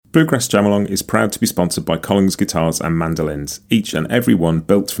Bluegrass Jamalong is proud to be sponsored by Collings Guitars and Mandolins, each and every one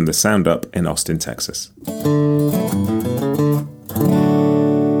built from the Sound Up in Austin, Texas.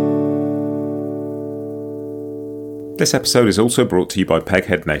 This episode is also brought to you by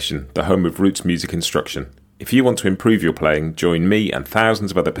Peghead Nation, the home of roots music instruction. If you want to improve your playing, join me and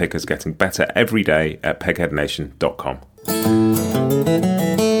thousands of other pickers getting better every day at pegheadnation.com.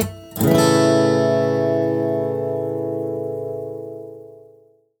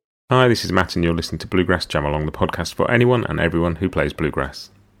 Hi, this is Matt and you're listening to Bluegrass Jamalong, the podcast for anyone and everyone who plays bluegrass.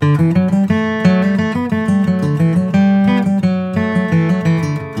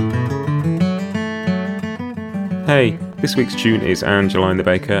 Hey, this week's tune is Angeline the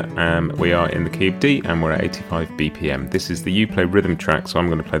Baker. We are in the key of D and we're at 85 BPM. This is the You Play rhythm track, so I'm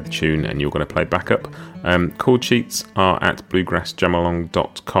going to play the tune and you're going to play backup. Chord sheets are at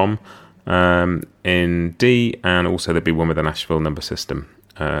bluegrassjamalong.com in D, and also there'll be one with a Nashville number system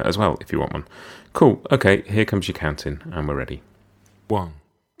as well if you want one. Cool, okay, here comes your counting and we're ready. 1,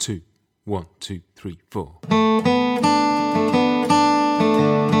 2, 1, 2, 3, 4.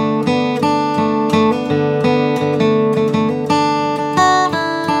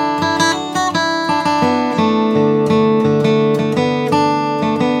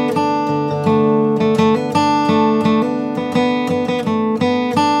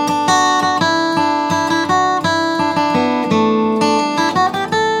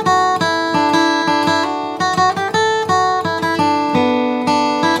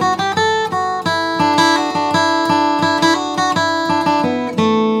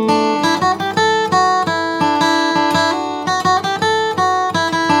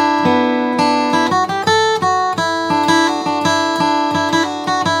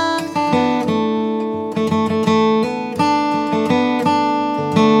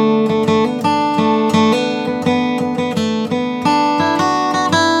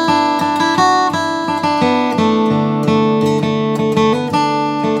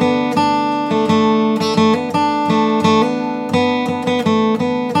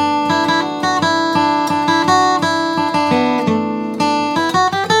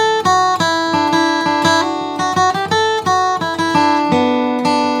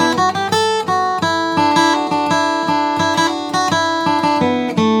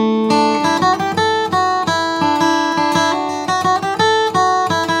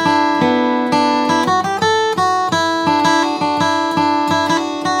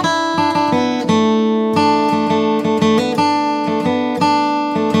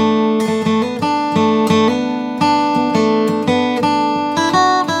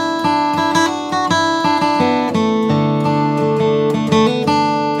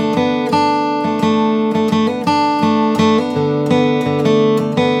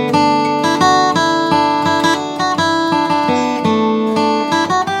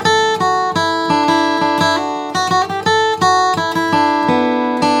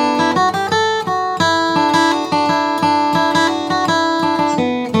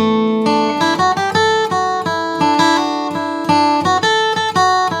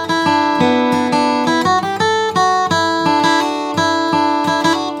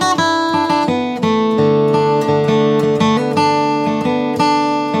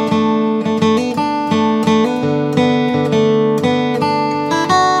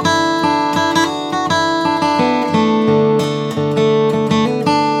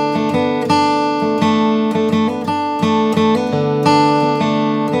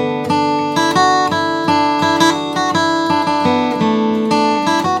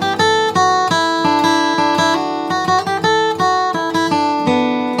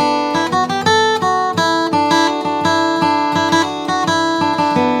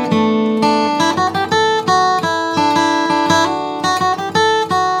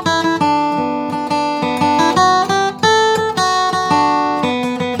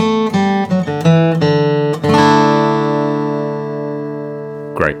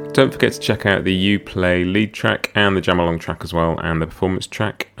 Don't forget to check out the You Play lead track and the Jamalong track as well, and the performance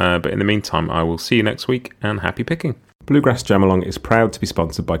track. But in the meantime, I will see you next week, and happy picking. Bluegrass Jamalong is proud to be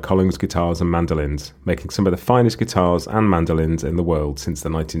sponsored by Collings Guitars and Mandolins, making some of the finest guitars and mandolins in the world since the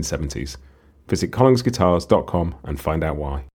 1970s. Visit collingsguitars.com and find out why.